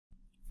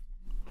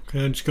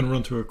Okay, I'm just going to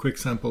run through a quick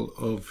sample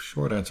of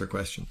short answer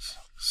questions.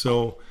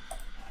 So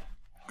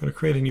I'm going to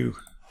create a new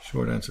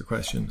short answer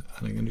question,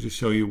 and I'm going to just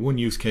show you one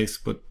use case,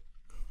 but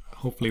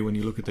hopefully when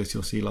you look at this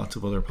you'll see lots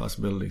of other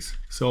possibilities.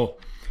 So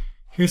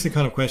here's the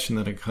kind of question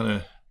that I'm kind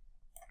of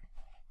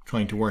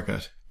trying to work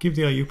at. Give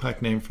the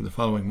IUPAC name for the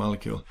following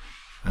molecule,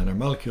 and our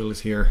molecule is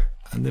here,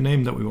 and the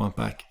name that we want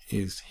back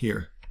is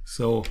here.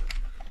 So I'm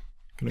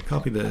going to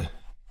copy the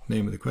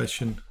name of the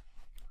question,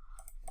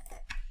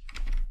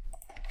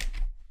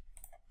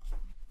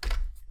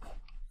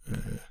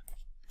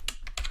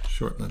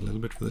 shorten that a little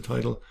bit for the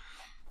title.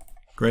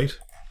 Great.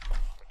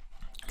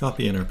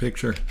 Copy in our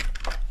picture,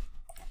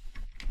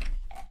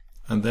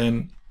 and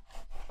then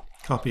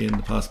copy in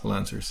the possible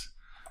answers.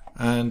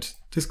 And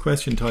this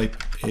question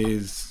type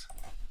is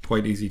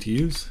quite easy to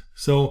use.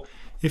 So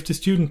if the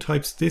student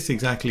types this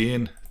exactly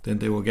in, then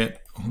they will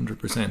get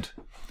 100%.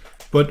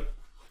 But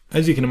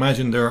as you can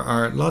imagine, there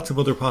are lots of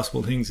other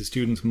possible things the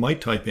students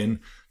might type in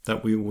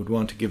that we would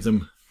want to give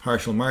them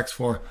partial marks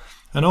for.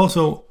 And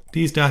also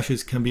these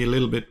dashes can be a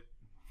little bit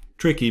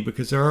tricky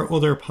because there are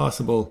other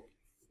possible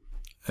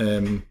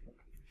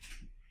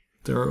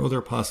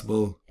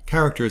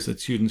characters that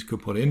students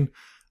could put in,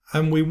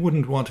 and we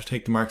wouldn't want to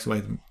take the marks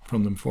away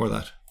from them for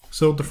that.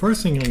 So the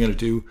first thing I'm going to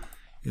do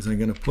is I'm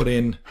going to put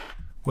in,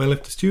 well,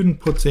 if the student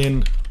puts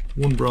in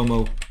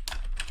 1-bromo,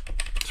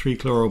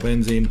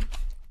 3-chlorobenzene,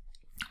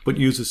 but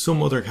uses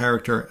some other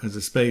character as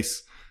a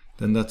space,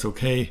 then that's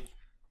okay.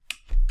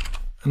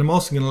 And I'm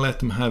also going to let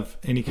them have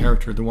any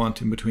character they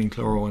want in between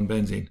chloro and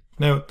benzene.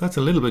 Now that's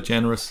a little bit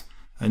generous,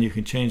 and you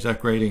can change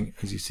that grading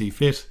as you see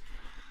fit.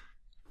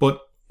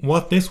 But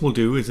what this will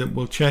do is it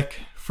will check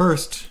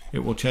first, it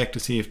will check to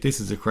see if this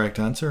is the correct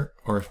answer,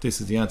 or if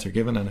this is the answer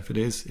given, and if it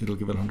is, it'll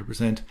give it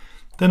 100%.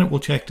 Then it will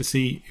check to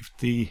see if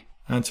the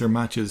answer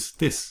matches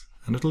this,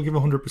 and it'll give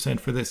 100%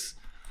 for this.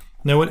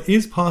 Now it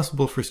is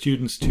possible for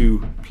students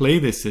to play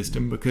this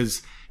system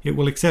because it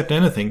will accept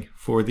anything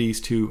for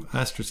these two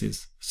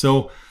asterisks.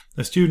 So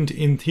a student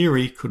in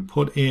theory could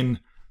put in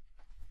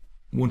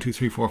 1, 2,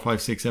 3, 4,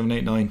 5, 6, 7,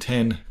 8, 9,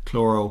 10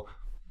 chloro,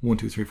 1,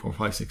 2, 3, 4,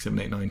 5, 6, 7,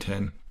 8, 9,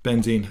 10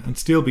 benzene, and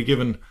still be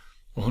given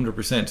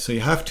 100%. So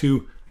you have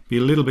to be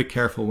a little bit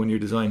careful when you're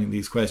designing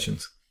these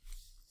questions.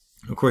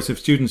 Of course, if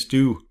students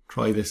do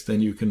try this,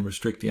 then you can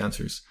restrict the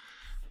answers,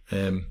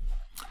 and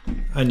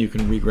you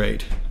can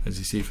regrade as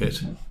you see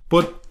fit.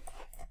 But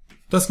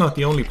that's not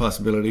the only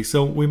possibility.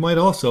 So we might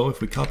also, if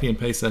we copy and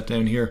paste that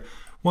down here,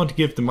 want to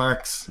give the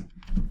marks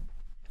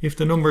if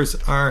the numbers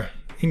are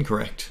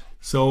incorrect.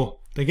 So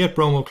they get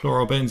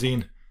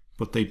bromochlorobenzene,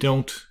 but they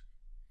don't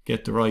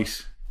get the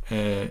right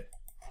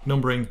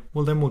numbering,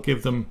 well then we'll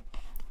give them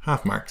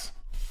half marks.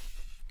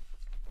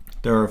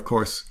 There are of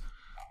course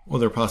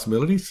other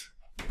possibilities.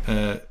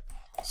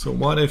 So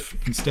what if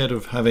instead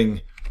of having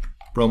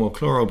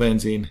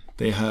bromochlorobenzene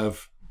they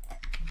have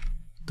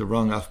the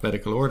wrong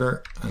alphabetical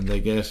order and they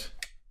get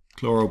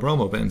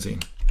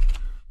chlorobromobenzene?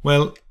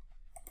 Well,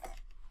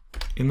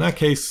 in that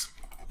case,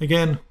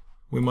 again,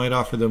 we might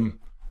offer them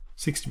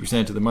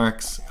 60% of the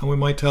marks, and we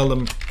might tell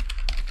them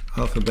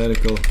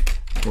alphabetical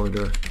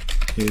order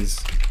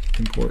is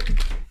important.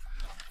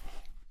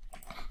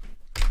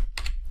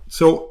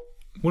 So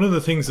one of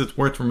the things that's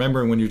worth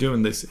remembering when you're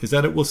doing this is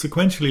that it will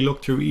sequentially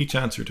look through each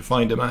answer to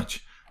find a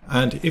match.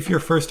 And if your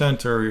first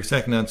answer or your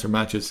second answer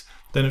matches,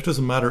 then it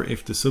doesn't matter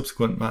if the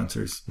subsequent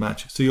answers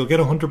match. So you'll get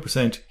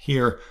 100%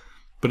 here,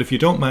 but if you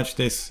don't match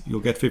this,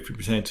 you'll get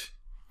 50%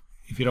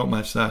 if you don't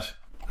match that,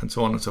 and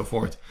so on and so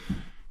forth.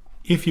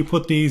 If you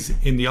put these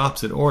in the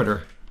opposite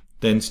order,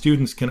 then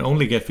students can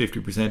only get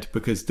 50%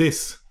 because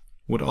this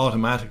would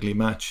automatically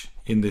match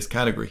in this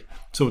category.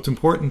 So it's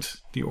important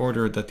the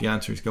order that the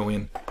answers go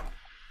in.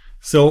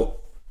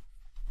 So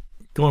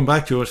going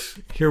back to it,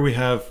 here we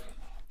have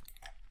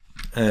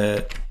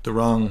the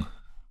wrong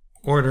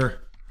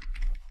order,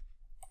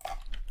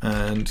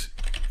 and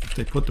if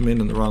they put them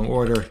in the wrong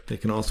order, they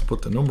can also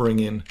put the numbering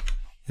in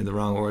the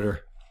wrong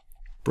order.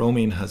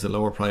 Bromine has a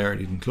lower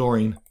priority than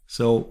chlorine,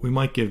 so we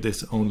might give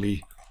this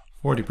only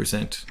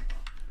 40%.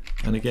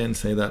 And again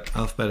say that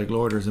alphabetical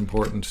order is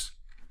important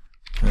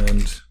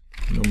and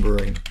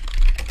numbering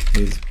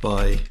is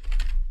by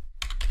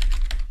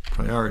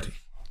priority.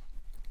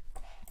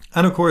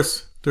 And of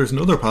course there's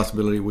another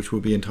possibility which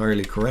would be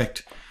entirely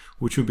correct,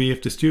 which would be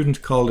if the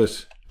student called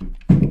it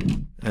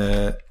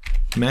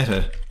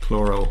meta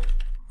bromo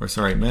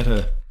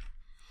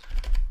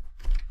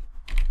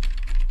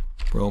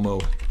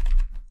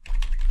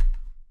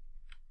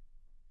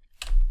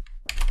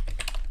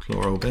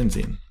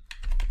chlorobenzene,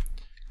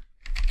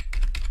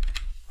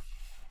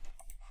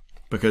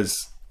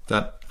 because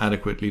that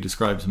adequately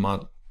describes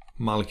a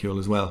molecule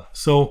as well.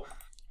 So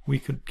we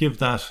could give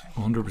that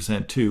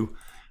 100% too.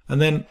 And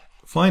then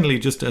finally,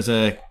 just as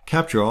a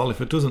capture all, if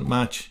it doesn't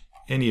match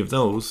any of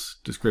those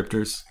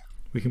descriptors,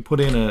 we can put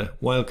in a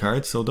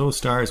wildcard. So those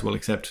stars will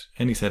accept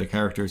any set of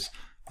characters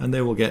and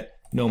they will get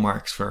no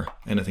marks for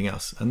anything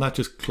else. And that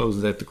just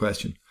closes out the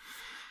question.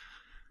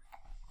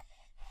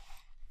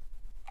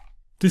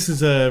 This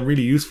is a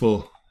really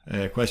useful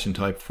question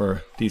type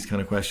for these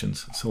kind of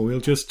questions. So we'll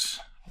just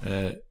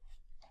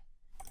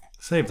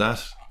save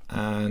that,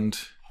 and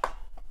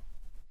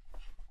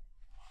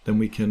then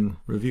we can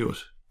review it.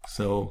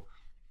 So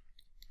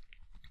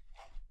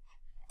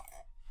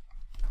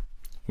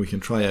we can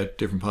try out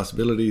different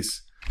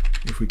possibilities.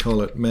 If we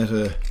call it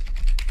meta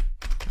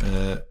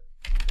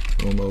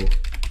bromo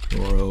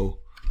chloro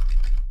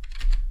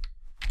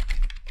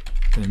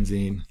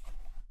benzene,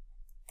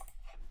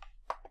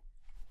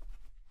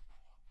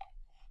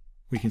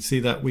 we can see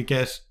that we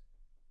get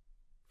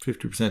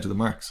 50% of the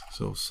marks.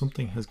 So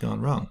something has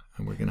gone wrong,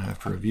 and we're going to have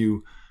to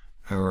review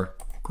our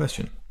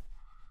question.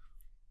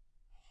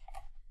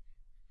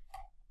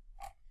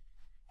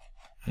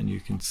 And you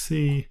can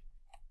see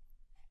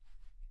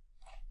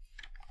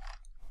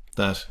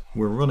that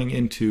we're running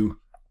into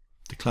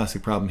the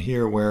classic problem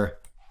here, where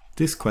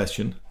this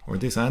question, or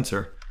this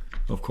answer,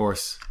 of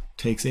course,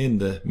 takes in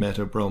the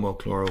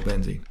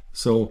meta-bromo-chlorobenzene.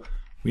 So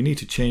we need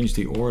to change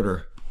the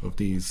order of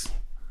these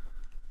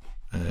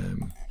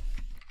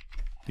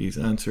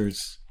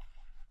answers,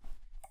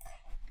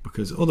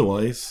 because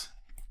otherwise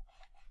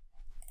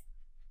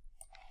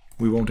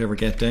we won't ever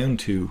get down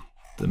to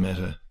the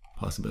meta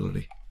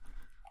possibility.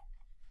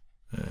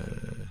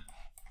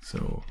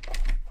 So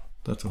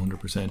that's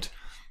 100%.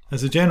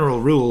 As a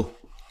general rule,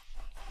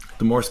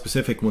 the more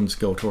specific ones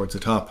go towards the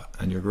top,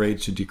 and your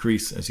grade should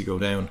decrease as you go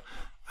down,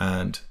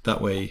 and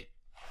that way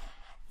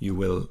you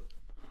will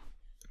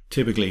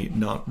typically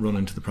not run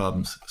into the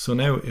problems. So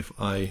now if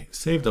I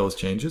save those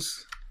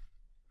changes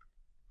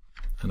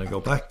and I go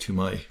back to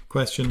my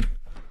question,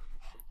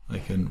 I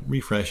can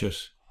refresh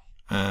it,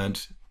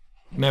 and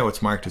now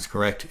it's marked as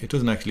correct. It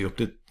doesn't actually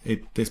update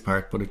this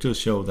part, but it does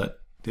show that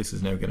this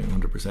is now getting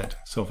 100%.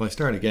 So if I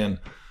start again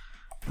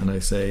and I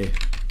say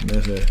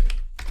meta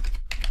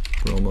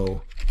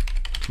bromo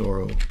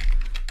chloro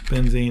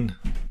benzene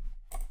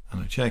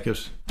and I check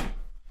it,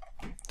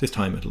 this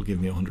time it'll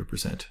give me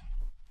 100%.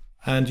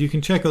 And you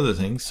can check other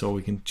things. So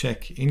we can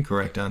check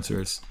incorrect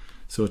answers,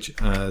 such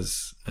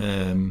as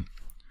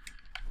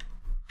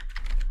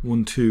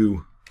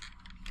 1,2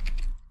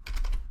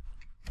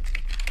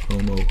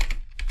 bromo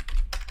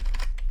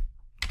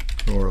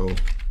chloro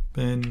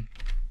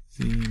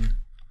benzene.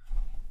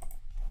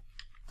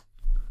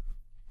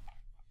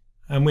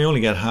 And we only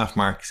get half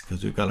marks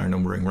because we've got our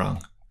numbering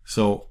wrong.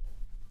 So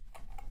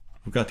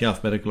we've got the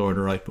alphabetical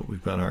order right, but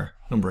we've got our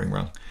numbering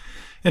wrong.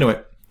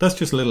 Anyway, that's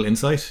just a little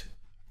insight.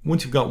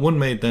 Once you've got one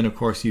made, then of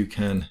course you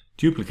can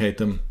duplicate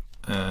them,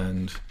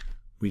 and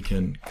we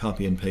can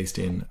copy and paste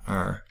in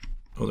our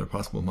other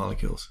possible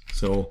molecules.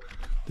 So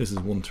this is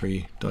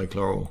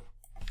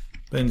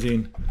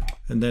 1,3-dichlorobenzene,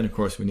 and then of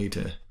course we need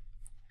to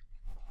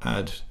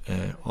add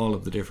all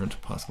of the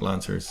different possible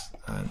answers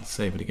and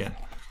save it again.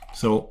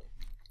 So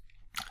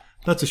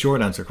that's a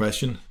short answer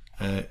question.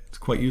 It's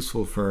quite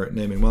useful for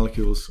naming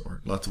molecules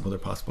or lots of other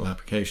possible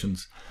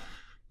applications.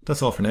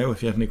 That's all for now.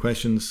 If you have any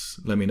questions,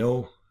 let me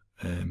know.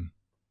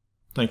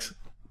 Thanks.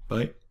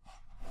 Bye.